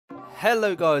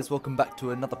Hello guys, welcome back to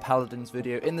another Paladins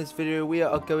video. In this video we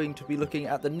are going to be looking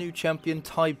at the new champion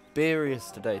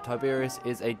Tiberius today. Tiberius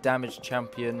is a damage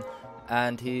champion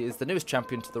and he is the newest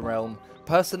champion to the realm.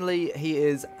 Personally, he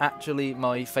is actually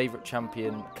my favourite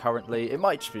champion currently. It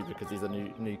might just be because he's a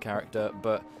new character,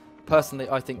 but personally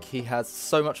I think he has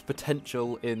so much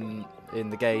potential in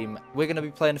the game. We're going to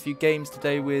be playing a few games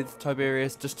today with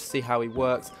Tiberius just to see how he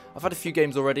works. I've had a few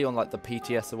games already on like the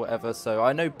PTS or whatever, so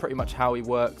I know pretty much how he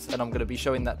works, and I'm going to be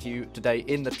showing that to you today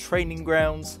in the training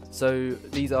grounds. So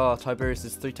these are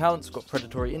Tiberius's three talents. We've got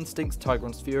Predatory Instincts,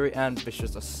 Tigron's Fury, and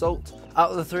Vicious Assault.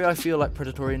 Out of the three, I feel like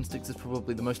Predatory Instincts is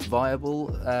probably the most viable.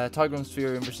 Tigron's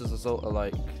Fury and Vicious Assault are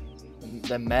like,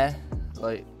 they're meh.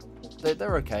 Like,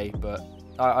 they're okay, but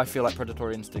I feel like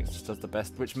Predatory Instincts just does the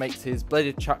best, which makes his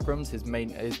Bladed Chakrams, his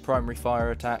primary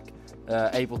fire attack,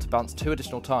 able to bounce 2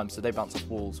 additional times, so they bounce off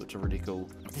walls, which are really cool.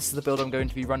 This is the build I'm going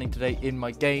to be running today in my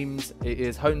games. It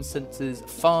is Hone Senses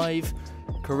 5,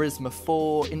 Charisma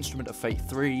 4, Instrument of Fate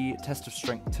 3, Test of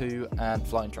Strength 2, and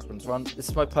Flying Chakrams 1. This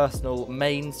is my personal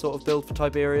main sort of build for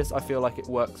Tiberius. I feel like it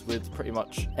works with pretty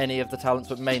much any of the talents,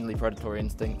 but mainly Predatory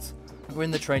Instincts. We're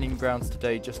in the training grounds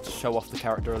today just to show off the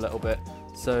character a little bit.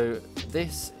 So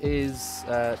this is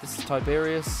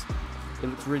Tiberius. It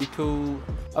looks really cool.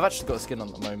 I've actually got a skin on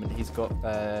at the moment. He's got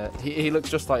he looks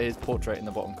just like his portrait in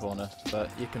the bottom corner, but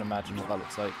you can imagine what that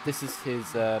looks like. This is his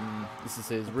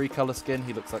recolor skin.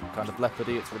 He looks like kind of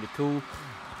leopardy. It's really cool.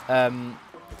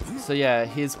 So yeah,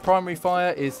 his primary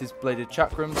fire is his Bladed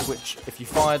Chakrams, which if you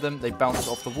fire them, they bounce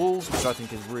off the walls, which I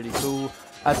think is really cool.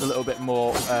 Adds a little bit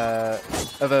more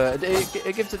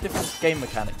it gives a different game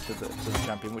mechanic to the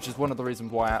champion, which is one of the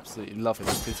reasons why I absolutely love him.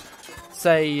 Because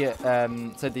say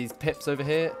these pips over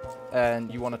here,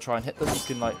 and you want to try and hit them, you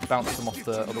can like bounce them off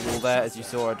the wall there. As you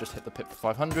saw, I just hit the pip for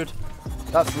 500.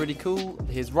 That's really cool.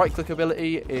 His right click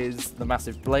ability is the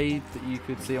massive blade that you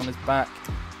could see on his back.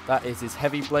 That is his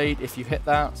heavy blade. If you hit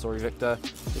that, sorry Victor,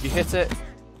 if you hit it,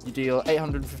 you deal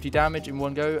 850 damage in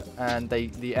one go, and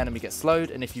the enemy gets slowed,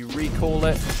 and if you recall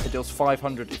it, it deals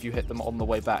 500 if you hit them on the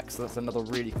way back. So that's another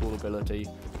really cool ability,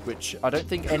 which I don't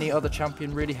think any other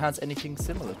champion really has anything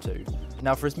similar to.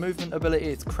 Now for his movement ability,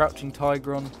 it's Crouching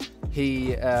Tigron.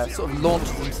 He sort of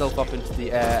launches himself up into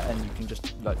the air, and you can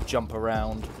just like jump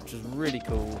around, which is really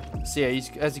cool. So yeah,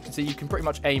 as you can see, you can pretty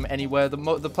much aim anywhere.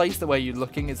 The place the way you're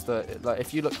looking is like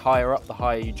if you look higher up, the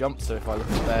higher you jump. So if I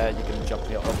look up there, you can jump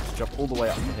all the way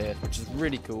up to here, which is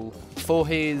really cool. For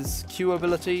his Q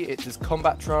ability, it's his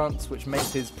Combat Trance, which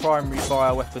makes his primary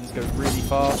fire weapons go really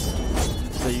fast,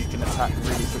 so you can attack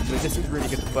really quickly. This is really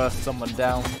good to burst someone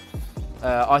down.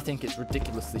 I think it's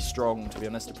ridiculously strong, to be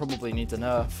honest. It probably needs a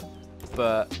nerf,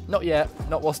 but not yet,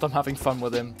 not whilst I'm having fun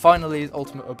with him. Finally, his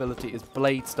ultimate ability is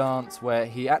Blade Stance, where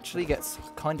he actually gets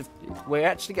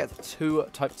two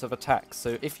types of attacks.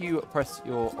 So if you press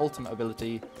your ultimate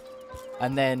ability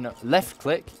and then left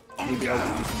click, you'll be able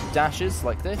to do some dashes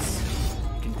like this.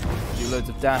 You can do loads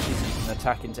of dashes, you can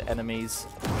attack into enemies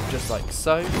just like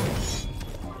so,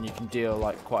 and you can deal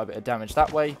like quite a bit of damage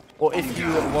that way. Or if you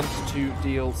want to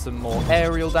deal some more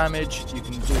aerial damage, you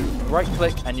can do right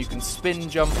click and you can spin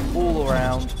jump all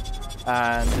around,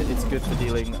 and it's good for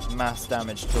dealing mass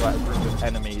damage to like a group of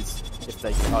enemies if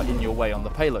they are in your way on the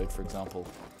payload, for example.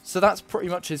 So that's pretty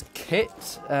much his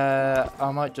kit.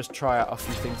 I might just try out a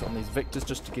few things on these Victors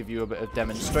just to give you a bit of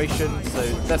demonstration. So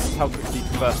that's how quickly you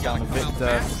can burst down a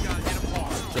Victor,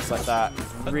 just like that.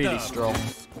 Really strong.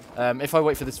 If I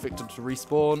wait for this Victor to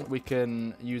respawn, we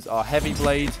can use our Heavy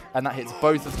Blade, and that hits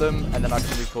both of them, and then I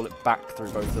can recall it back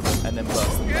through both of them, and then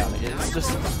burst them down. It's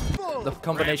just the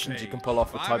combinations you can pull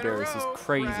off with Tiberius is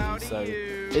crazy. So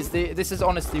this is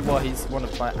honestly why he's one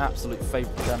of my absolute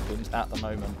favourite champions at the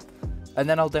moment. And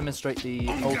then I'll demonstrate the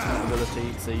ultimate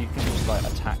ability, so you can just like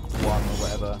attack one or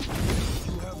whatever.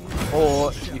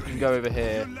 Or you can go over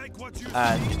here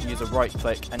and use a right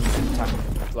click and you can attack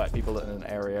like people in an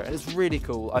area. And it's really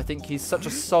cool. I think he's such a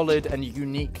solid and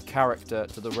unique character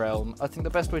to the realm. I think the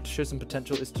best way to show some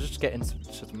potential is to just get into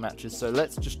some matches. So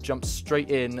let's just jump straight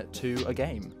in to a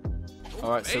game.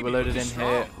 Alright, so we're loaded in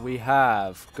here. We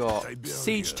have got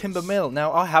Siege Timber Mill.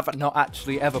 Now, I have not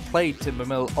actually ever played Timber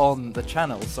Mill on the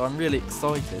channel, so I'm really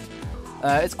excited.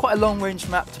 It's quite a long-range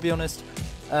map, to be honest.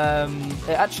 It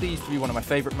actually used to be one of my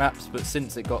favourite maps, but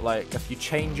since it got like a few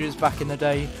changes back in the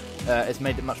day, it's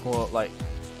made it much more like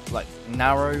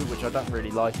narrow, which I don't really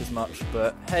like as much.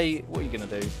 But hey, what are you gonna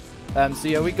do? So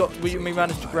yeah, we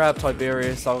managed to grab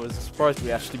Tiberius. I was surprised we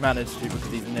actually managed to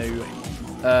because he's new.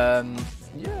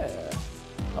 Yeah.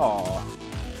 Aw.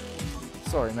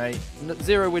 Sorry, mate.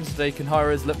 0 wins today. Can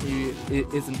hire us? Let me. It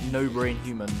isn't no brain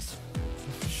humans.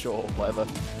 Sure, whatever.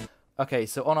 Okay,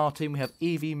 so on our team we have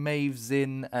Evie, Maeve,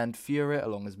 Zin, and Fury,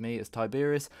 along as me as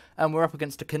Tiberius. And we're up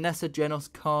against a Kinessa, Genos,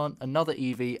 Khan, another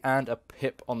Evie, and a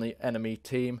Pip on the enemy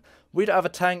team. We don't have a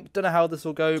tank, don't know how this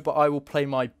will go, but I will play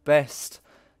my best.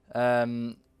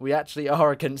 We actually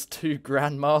are against 2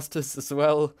 Grandmasters as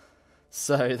well,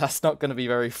 so that's not going to be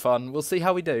very fun. We'll see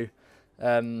how we do.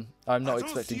 I'm not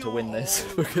expecting to win this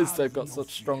because they've got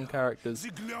such strong characters.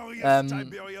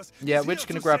 Yeah, we're just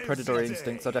going to grab Predatory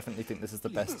Instincts. I definitely think this is the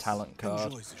best talent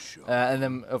card. And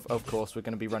then, of course, we're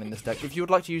going to be running this deck. If you would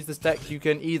like to use this deck, you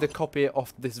can either copy it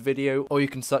off this video, or you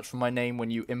can search for my name when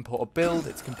you import a build.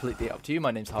 It's completely up to you. My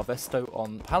name's Harvesto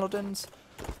on Paladins.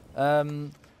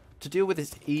 To deal with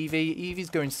this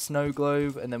Evie's going Snow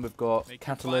Globe, and then we've got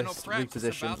Catalyst,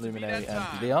 Reposition, Luminary,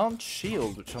 and Leon's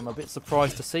Shield, which I'm a bit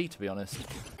surprised to see, to be honest.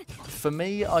 For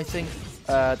me, I think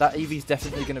that Evie's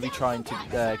definitely going to be trying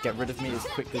to get rid of me as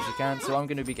quickly as she can, so I'm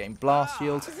going to be getting Blast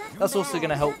Shield. That's also going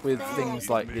to help with things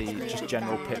like the just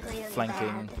general Pip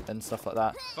flanking and stuff like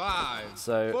that.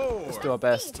 So let's do our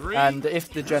best. And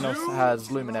if the Genos has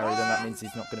Luminary, then that means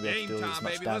he's not going to be able to do as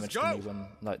much damage to me when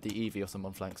like the Evie or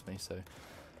someone flanks me. So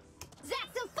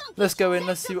let's go in,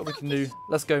 let's see what we can do.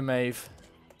 Let's go Maeve.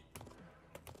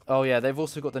 Oh yeah, they've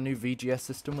also got the new VGS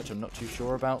system, which I'm not too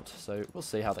sure about, so we'll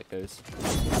see how that goes.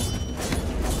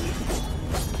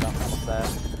 That's there.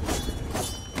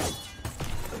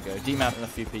 There we go, demounting a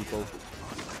few people.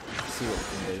 See what we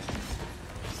can do.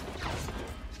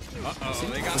 Uh-oh,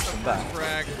 they got some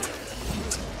frag.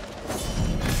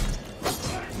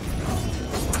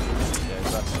 Okay,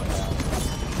 that's right now.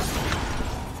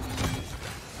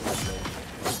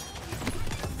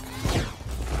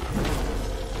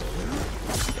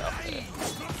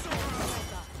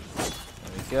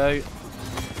 Go.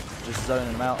 Just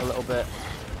zoning them out a little bit.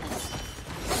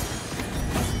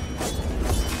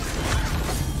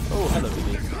 Oh, hello,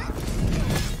 Evie.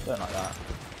 Don't like that.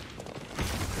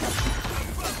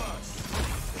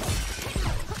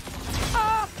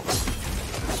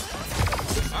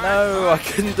 No, I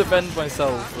couldn't defend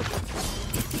myself.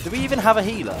 Do we even have a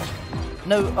healer?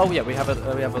 No. Oh yeah, we have a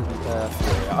Fury.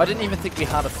 I didn't even think we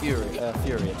had a Fury.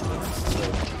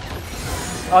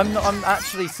 I'm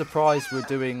actually surprised we're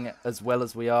doing as well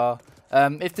as we are.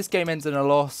 If this game ends in a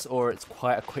loss or it's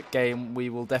quite a quick game, we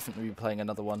will definitely be playing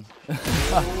another one.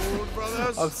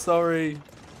 I'm sorry.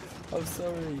 I'm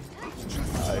sorry.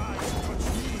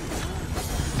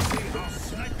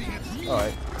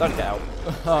 Alright, don't get out.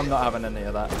 I'm not having any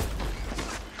of that.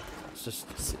 Let's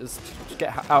just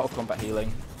get out of combat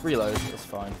healing. Reload, that's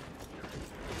fine.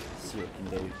 Let's see what we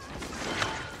can do.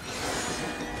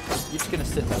 You're just going to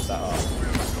sit there with that up.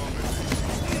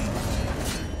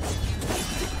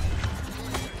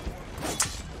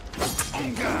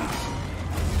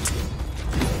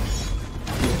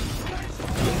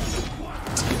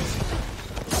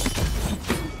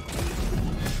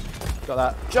 Got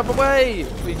that. Jump away!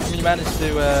 We managed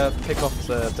to pick off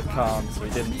the Khan, so we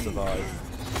didn't survive.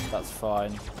 That's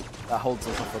fine. That holds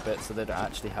us off a bit so they don't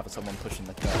actually have someone pushing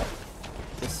the car.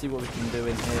 Let's see what we can do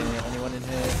in here. Anyone in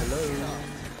here? Hello?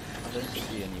 I don't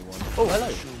see anyone. Oh, hello!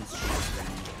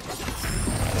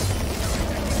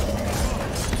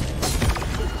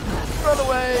 Run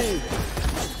away!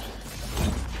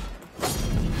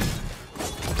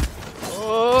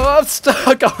 Oh, I'm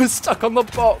stuck! I was stuck on the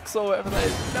box or whatever that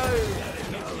is. No!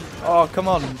 Oh, come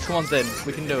on. Come on, Zin.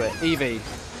 We can do it. Evie.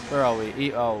 Where are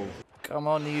we? Oh. Come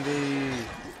on, Evie.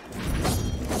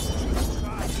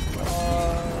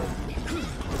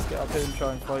 Let's get up here and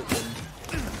try and fight them.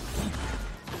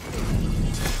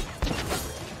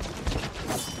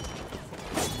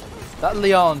 That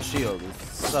Leon's shield is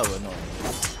so annoying.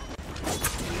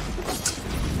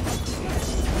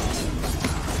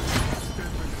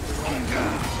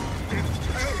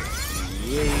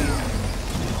 Yeah.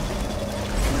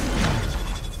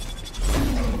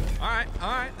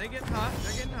 Alright, they're getting hot,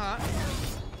 they're getting hot.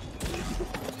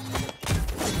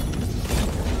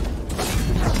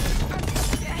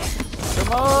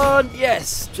 Come on!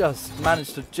 Yes! Just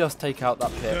managed to just take out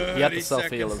that Pip. He had to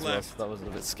self-heal as well, so that was a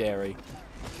bit scary.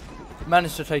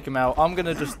 Managed to take him out. I'm going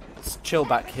to just chill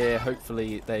back here.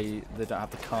 Hopefully they don't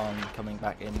have the Khan coming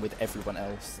back in with everyone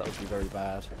else. That would be very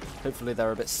bad. Hopefully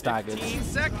they're a bit staggered. 15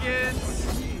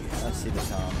 seconds! I see the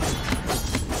Khan.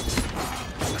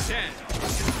 10,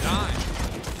 9,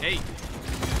 8,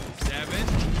 7,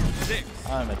 6,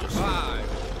 I'm going to just 5,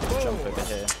 4, jump over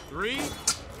here. 3,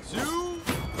 2,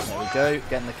 There we go.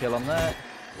 Getting the kill on there.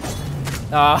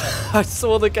 Ah, I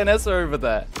saw the Kinessa over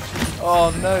there.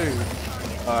 Oh no.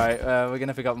 Alright, we're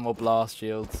gonna pick up more blast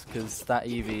shields because that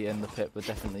Eevee and the pip would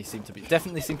definitely seem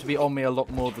to be on me a lot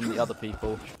more than the other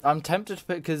people. I'm tempted to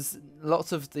pick because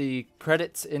lots of the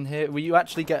credits in here, well, you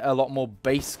actually get a lot more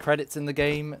base credits in the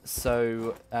game,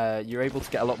 so you're able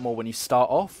to get a lot more when you start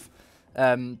off.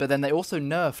 But then they also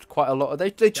nerfed quite a lot.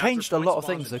 They changed a lot of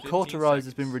things. So Cauterize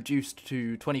has been reduced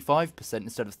to 25%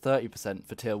 instead of 30%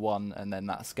 for tier 1, and then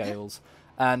that scales.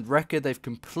 And Wrecker, they've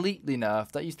completely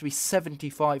nerfed. That used to be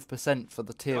 75% for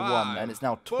the tier 1, and it's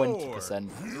now 20%.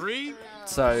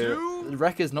 So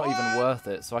Wrecker's not even worth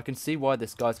it. So I can see why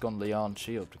this guy's gone Leon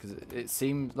Shield, because it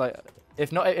seems like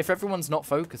if everyone's not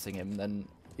focusing him, then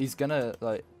he's gonna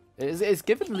like it's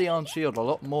given Leon Shield a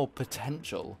lot more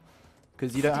potential.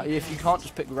 Because you don't, if you can't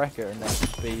just pick Wrecker and then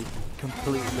just be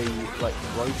completely like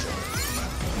broken.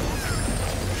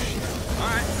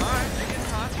 Alright, they get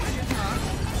hot,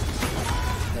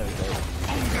 There we go.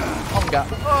 Onga!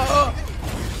 Oh!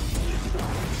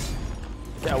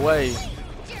 Get away!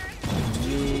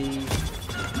 Yee.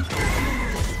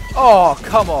 Oh,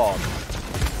 come on!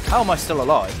 How am I still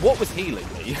alive? What was healing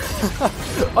me?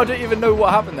 I don't even know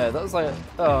what happened there. That was like,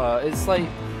 it's like.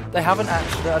 They haven't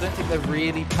actually, I don't think they've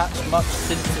really patched much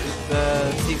since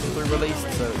the Season 3 released,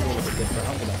 so it's all a bit different.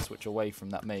 I'm going to switch away from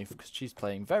that Maeve because she's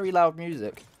playing very loud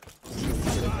music.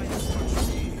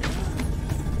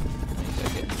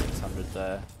 Getting 600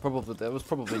 there. That was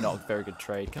probably not a very good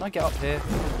trade. Can I get up here?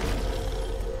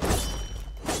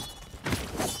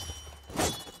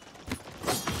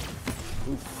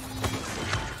 Oof.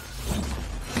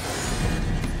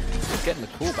 Getting the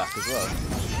callback as well. I'm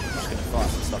just going to fire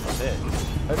some stuff up here.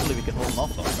 Hopefully we can hold them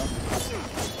off long enough.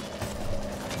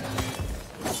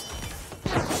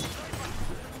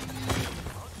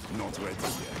 Not ready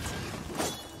yet.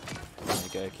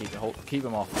 There you go. Keep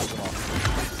them off. Keep them off.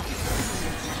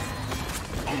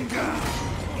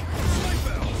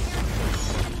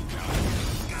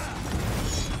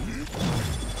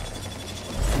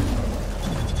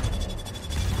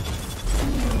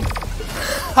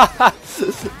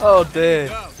 Oh dear.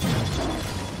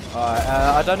 Alright,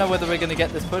 I don't know whether we're going to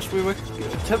get this push.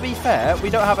 To be fair, we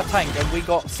don't have a tank and we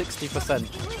got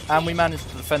 60%. And we managed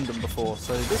to defend them before,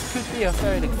 so this could be a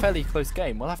fairly close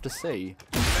game. We'll have to see.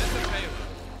 Yeah,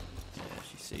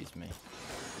 she sees me.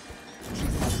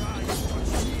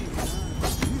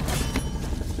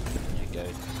 There you go.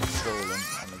 Stolen.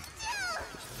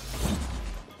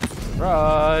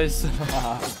 Surprise!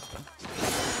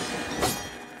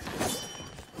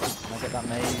 Can I get that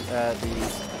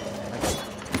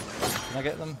Can I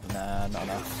get them? Nah, not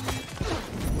enough.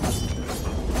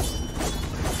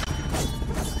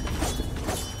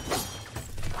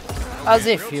 As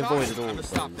if he avoided all of those.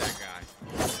 Stop that guy.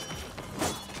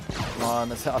 Come on,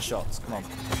 let's hit our shots. Come on.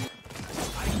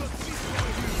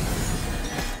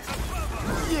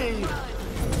 Yay!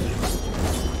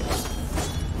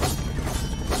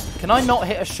 Can I not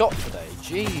hit a shot today?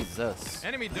 Jesus.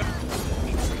 Enemy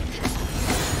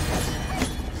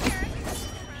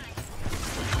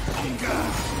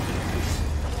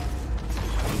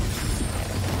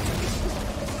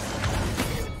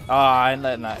I ain't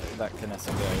letting that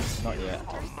Canessa go. Not yet.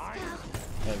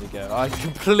 There we go. I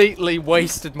completely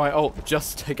wasted my ult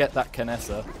just to get that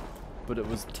Canessa, but it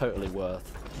was totally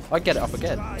worth. I get it up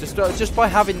again. Just by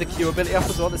having the Q ability up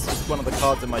as well. This is one of the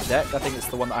cards in my deck. I think it's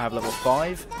the one that I have level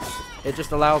 5. It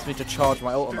just allows me to charge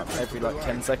my ultimate every like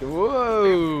 10 seconds.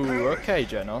 Whoa! Okay,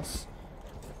 Genos.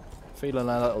 Feeling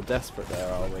a little desperate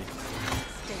there, are we?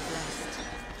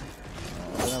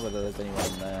 I don't know whether there's anyone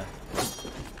in there.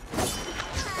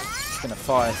 Just gonna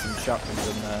fire some chakrams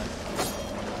in there.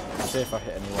 See if I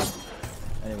hit anyone.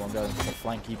 Anyone going for the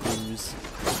flanky poos?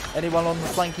 Anyone on the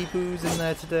flanky poos in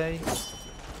there today?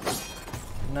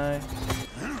 No.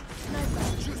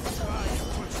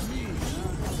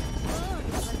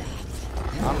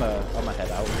 I'm a head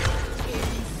out.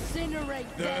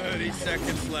 30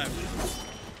 seconds left.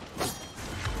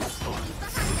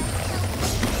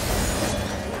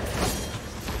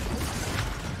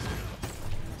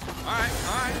 Alright,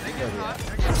 they get hot, Pip!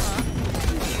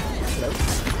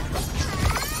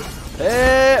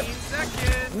 15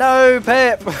 seconds. No,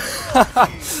 Pip!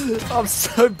 I'm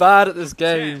so bad at this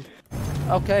game.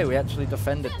 Okay, we actually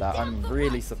defended that. I'm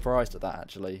really surprised at that,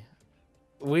 actually.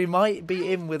 We might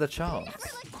be in with a chance.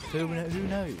 Who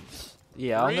knows?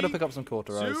 Yeah, I'm going to pick up some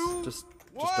Cauterize. Just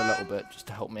a little bit, just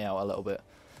to help me out a little bit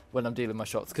when I'm dealing my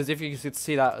shots. Because if you could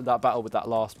see that battle with that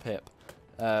last Pip,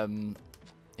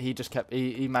 he just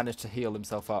he managed to heal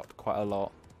himself up quite a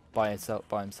lot by himself,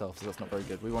 so that's not very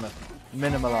good. We want to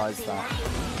minimalize that.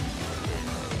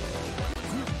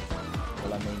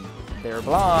 Well, I mean, they're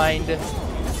blind.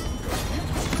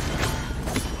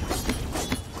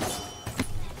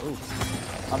 Ooh,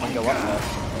 I'm gonna go up there.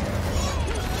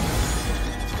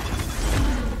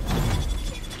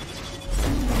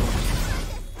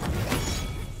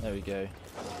 There we go.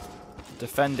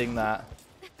 Defending that.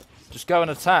 Just go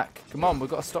and attack. Come on, we've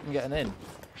got to stop them getting in.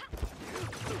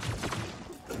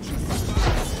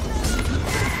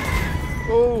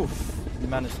 Oof. We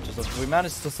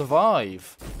managed to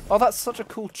survive. Oh, that's such a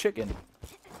cool chicken.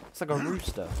 It's like a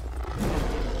rooster.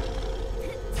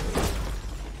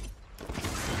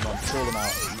 Come on, pull them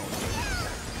out.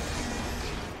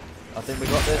 I think we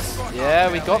got this.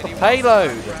 Yeah, we got the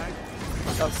payload.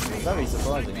 That's very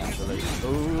surprising, actually.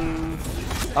 Ooh.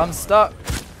 I'm stuck.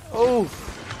 Ooh.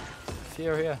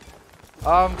 Furia.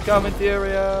 I'm coming,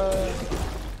 Furia.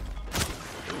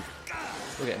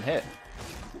 We're getting hit.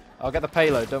 I'll get the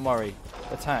payload, don't worry.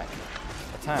 Attack.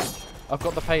 Attack. I've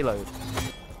got the payload.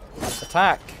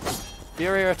 Attack.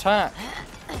 Furia, attack.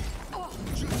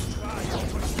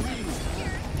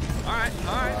 Alright,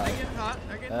 they're getting hot.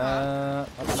 They're getting hot.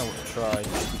 I don't know what to try.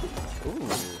 Ooh,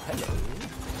 hello.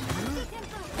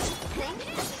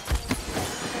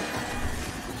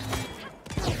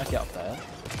 Let's get up there.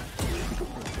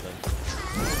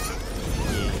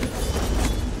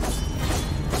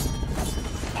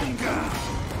 There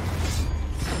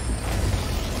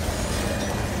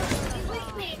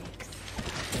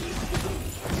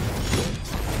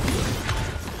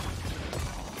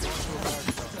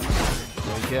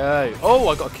we go. Oh,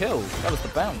 I got a kill. That was the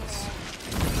bounce.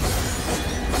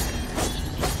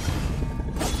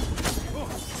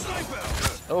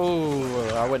 Oh,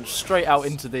 I went straight out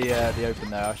into the open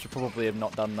there. I should probably have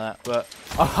not done that, but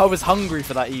I was hungry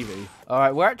for that Eevee.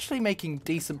 Alright, we're actually making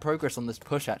decent progress on this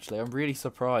push, actually. I'm really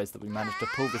surprised that we managed to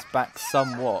pull this back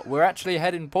somewhat. We're actually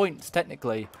ahead in points,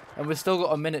 technically, and we've still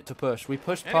got a minute to push. We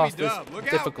pushed past this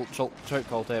difficult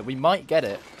chokehold here. We might get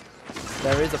it.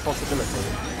 There is a possibility.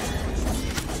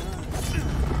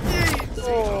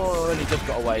 Oh, only just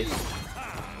got away.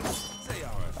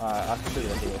 Alright, I can do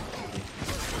that here.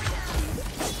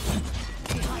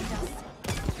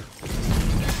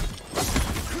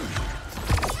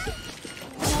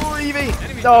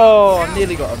 Eevee! Oh,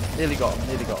 nearly got him. Nearly got him.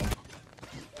 Nearly got him.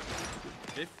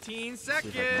 15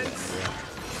 seconds.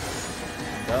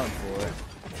 I'm going for it.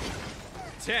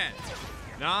 10,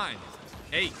 9,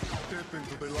 8, 7,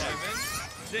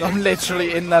 6, I'm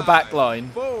literally in their back line.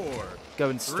 4,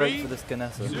 Going straight 3, for this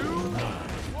Ganessa. 2, 1.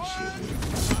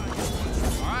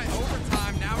 Alright,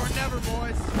 overtime. Now or never,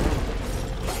 boys.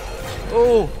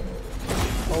 Oh!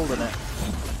 Holding it.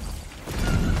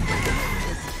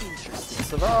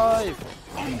 Survive!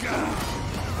 I'm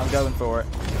going for it.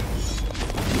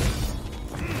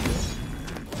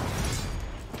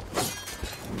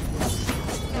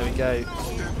 There we go.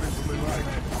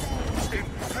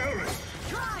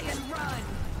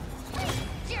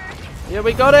 Yeah,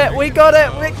 we got it! We got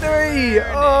it! Victory!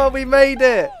 Oh, we made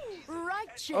it!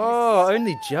 Oh,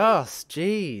 only just.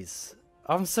 Jeez.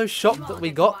 I'm so shocked that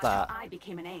we got that.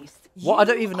 What? I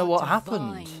don't even know what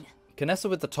happened. Ganessa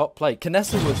with the top play.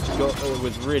 Ganessa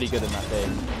was really good in that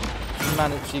game. She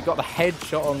managed. She got the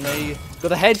headshot on me. Got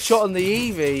the headshot on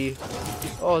the Eevee.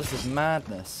 Oh, this is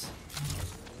madness.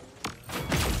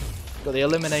 Got the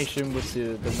elimination with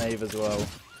the Knave as well.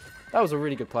 That was a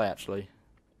really good play, actually.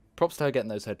 Props to her getting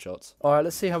those headshots. Alright,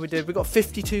 let's see how we did. We got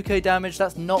 52k damage.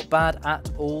 That's not bad at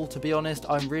all, to be honest.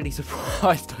 I'm really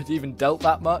surprised I'd even dealt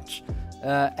that much.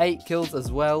 8 kills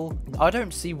as well. I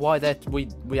don't see why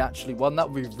we actually won that.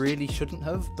 We really shouldn't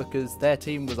have, because their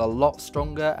team was a lot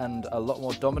stronger and a lot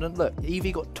more dominant. Look,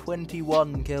 Eevee got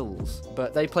 21 kills,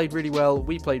 but they played really well.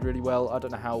 We played really well. I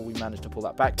don't know how we managed to pull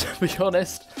that back, to be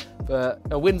honest, but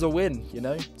a win's a win, you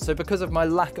know? So because of my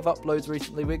lack of uploads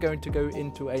recently, we're going to go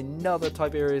into another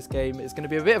Tiberius game. It's going to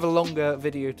be a bit of a longer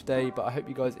video today, but I hope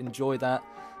you guys enjoy that.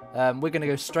 We're going to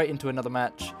go straight into another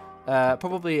match.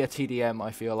 Probably a TDM,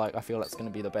 I feel like. I feel that's going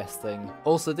to be the best thing.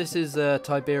 Also, this is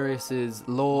Tiberius's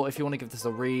lore. If you want to give this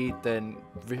a read, then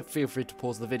feel free to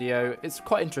pause the video. It's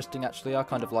quite interesting, actually. I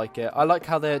kind of like it. I like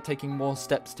how they're taking more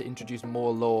steps to introduce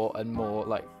more lore and more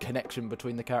like connection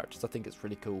between the characters. I think it's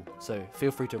really cool. So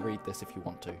feel free to read this if you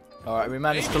want to. Alright, we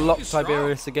managed to lock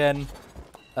Tiberius again.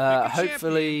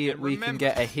 Hopefully we can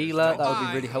get a healer. That would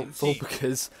be really helpful,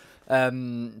 because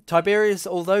Tiberius,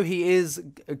 although he is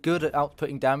good at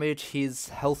outputting damage, his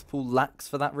health pool lacks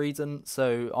for that reason,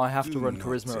 so I have to run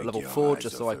Charisma at level 4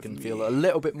 just so I can feel a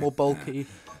little bit more bulky.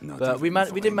 But we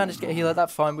did manage to get a healer.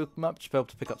 That's fine. We might be able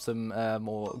to pick up some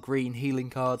more green healing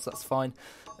cards. That's fine.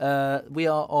 We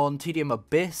are on TDM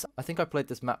Abyss. I think I played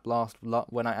this map last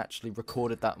when I actually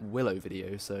recorded that Willow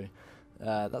video, so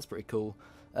that's pretty cool.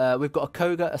 We've got a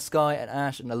Koga, a Sky, an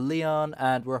Ashe, and a Leon,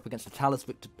 and we're up against a Talus,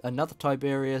 another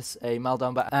Tiberius, a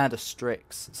Maldamba, and a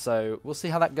Strix. So we'll see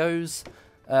how that goes.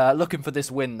 Looking for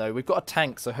this win, though. We've got a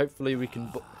tank, so hopefully we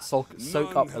can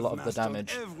soak up a lot of the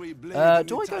damage.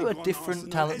 Do I go a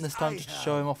different talent this time to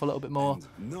show him off a little bit more?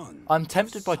 I'm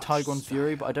tempted by Tigron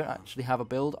Fury, but I don't actually have a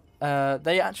build.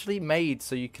 They actually made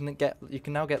so you can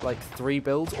now get like 3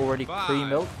 builds already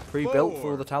pre-built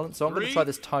for all the talents. So I'm going to try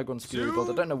this Tigron Fury build.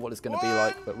 I don't know what it's going to be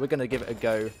like, but we're going to give it a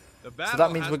go. So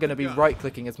that means we're going to be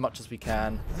right-clicking as much as we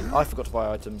can. I forgot to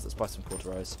buy items. Let's buy some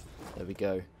cauterize. There we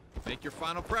go. Make your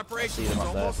final preparation. It's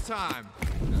almost time.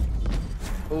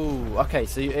 Ooh, okay,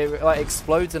 so it like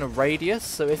explodes in a radius,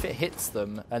 so if it hits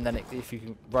them, and then if you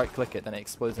can right-click it, then it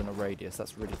explodes in a radius.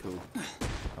 That's really cool.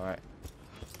 Alright,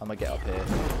 I'm gonna get up here.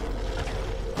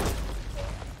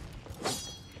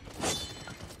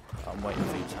 I'm waiting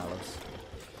for you, Talus.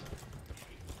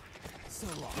 So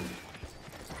long.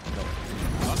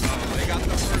 Uh-oh, they got the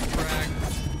first frag.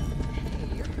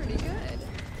 Hey, you're pretty good.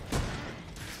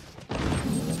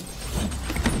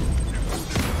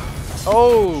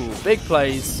 Oh, big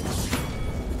plays.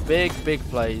 Big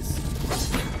plays.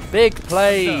 Big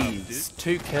plays.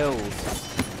 2 kills.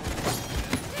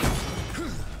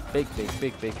 Big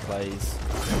plays.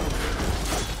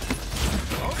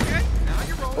 Okay, now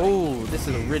you're rolling. Oh, this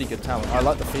is a really good talent. I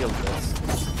like the feel of this.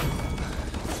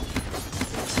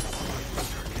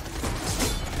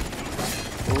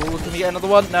 Oh, can we get another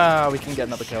one? No, we can get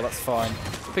another kill. That's fine.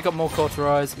 Pick up more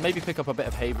cauterize. Maybe pick up a bit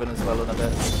of Haven as well in a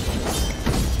bit.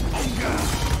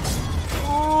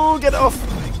 Oh, get it off!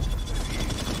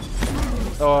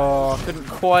 Oh, couldn't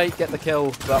quite get the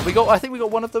kill, but we got. I think we got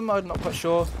one of them. I'm not quite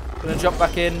sure. Gonna jump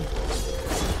back in.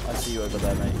 I see you over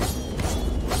there, mate.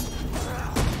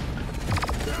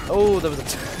 Oh, there was a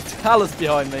Talus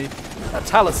behind me. That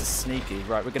Talus is sneaky.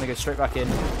 Right, we're gonna go straight back in.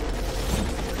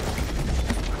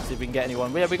 See if we can get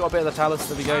anyone. Yeah, we got a bit of the Talus.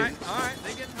 There we go. All right,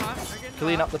 they're getting hot. They're getting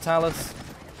Clean hot. up the Talus.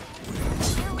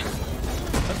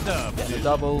 Getting a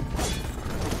double.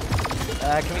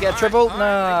 Can we get a triple?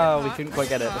 No, we couldn't quite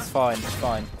get it. That's fine. It's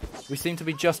fine. We seem to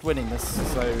be just winning this,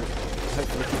 so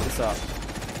hopefully keep this up.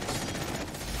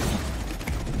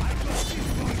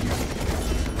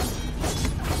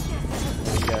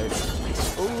 There we go.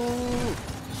 Ooh!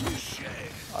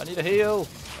 I need a heal.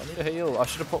 I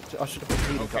should have put a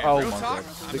healing card. Oh my god!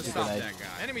 Big grenade.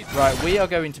 Right, we are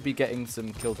going to be getting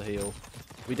some kill to heal.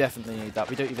 We definitely need that.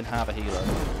 We don't even have a healer.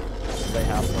 They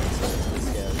have one, so it's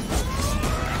scary.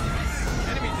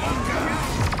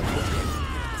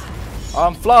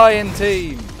 I'm flying,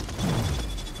 team.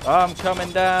 I'm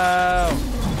coming down.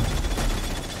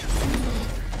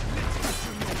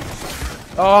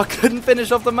 Oh, I couldn't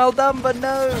finish off the Maldamba.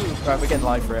 No. Right, we're getting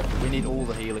live for it. We need all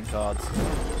the healing cards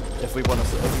if we want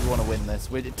to win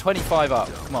this. We're 25 up.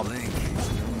 Come on.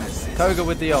 Koga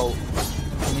with the ult.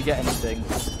 Can you get anything?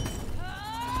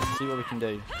 See what we can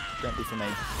do. Don't be for me.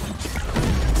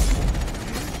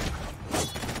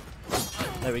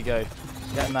 There we go.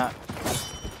 Getting that.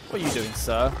 What are you doing,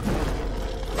 sir?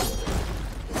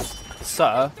 Sir?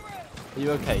 Are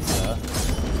you okay, sir?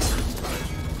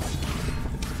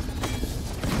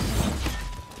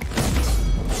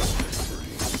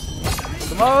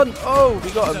 Come on! Oh,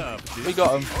 we got him. We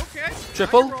got him. Okay,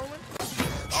 Triple?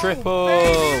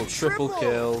 Triple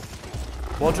kill.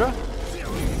 Quadra?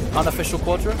 Unofficial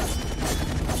Quadra?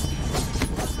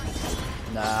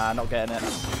 Nah, not getting it.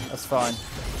 That's fine.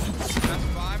 That's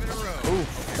 5 in a row. Ooh,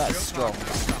 that is strong.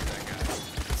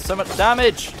 So much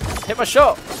damage! Hit my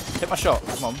shot! Hit my shot.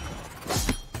 Come on.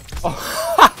 Oh,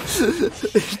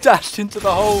 he dashed into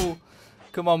the hole.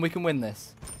 Come on, we can win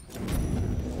this.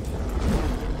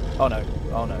 Oh no.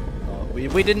 Oh no. Oh,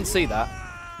 we didn't see that.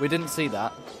 We didn't see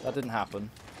that. That didn't happen.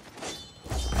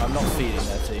 I'm not feeding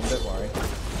their team, don't worry.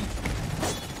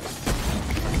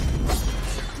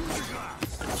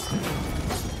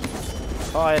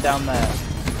 Fire down there.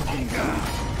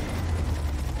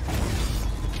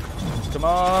 Come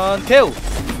on, kill!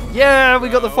 Yeah, we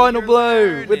got the final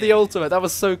blow with the ultimate. That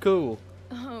was so cool.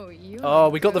 Oh,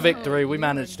 we got the victory. We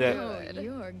managed it.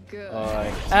 You're good.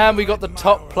 Alright. And we got the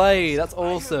top play. That's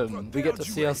awesome. We get to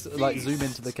see us like zoom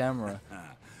into the camera.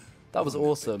 That was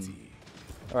awesome.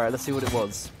 Alright, let's see what it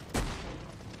was.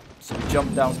 So we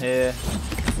jumped down here.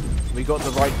 We got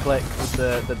the right click with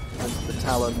the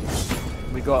talent.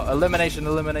 We got elimination,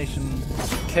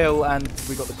 kill, and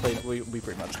we got the clean. We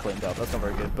pretty much cleaned up. That's not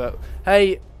very good, but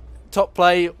hey, top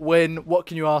play, win. What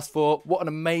can you ask for? What an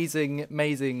amazing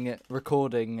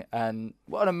recording, and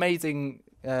what an amazing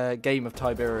game of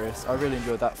Tiberius. I really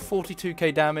enjoyed that.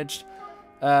 42k damage.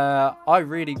 I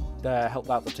really helped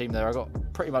out the team there. I got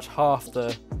pretty much half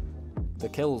the the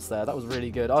kills there. That was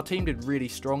really good. Our team did really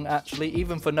strong, actually,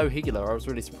 even for no healer. I was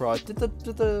really surprised. Did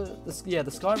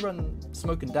the Sky run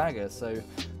Smoke and Dagger? So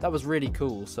that was really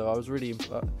cool. So I was really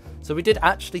so we did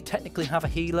actually technically have a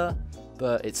healer,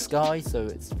 but it's Sky, so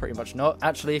it's pretty much not.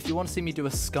 Actually, if you want to see me do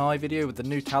a Sky video with the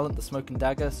new talent, the Smoke and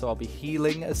Dagger, so I'll be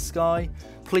healing as Sky,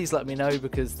 please let me know,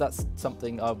 because that's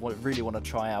something I really want to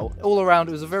try out. All around,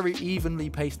 it was a very evenly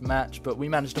paced match, but we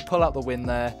managed to pull out the win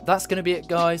there. That's going to be it,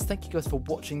 guys. Thank you guys for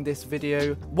watching this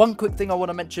video. One quick thing I want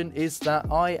to mention is that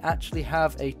I actually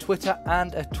have a Twitter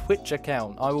and a Twitch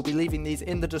account. I will be leaving these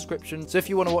in the description, so if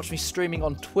you want to watch me streaming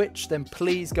on Twitch, then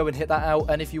please go and hit that out,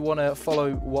 and if you want to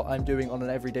follow what I'm doing on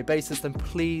an everyday basis, then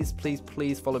please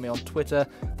follow me on Twitter.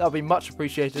 That would be much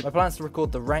appreciated. My plan is to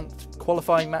record the ranked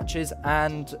qualifying matches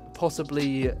and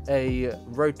possibly a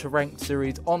road to ranked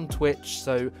series on Twitch,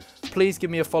 so please give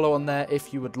me a follow on there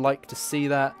if you would like to see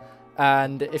that.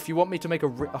 And if you want me to make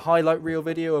a highlight reel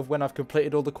video of when I've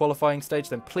completed all the qualifying stage,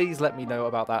 then please let me know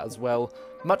about that as well.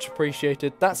 Much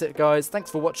appreciated. That's it, guys. Thanks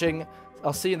for watching.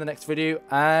 I'll see you in the next video,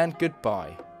 and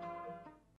goodbye.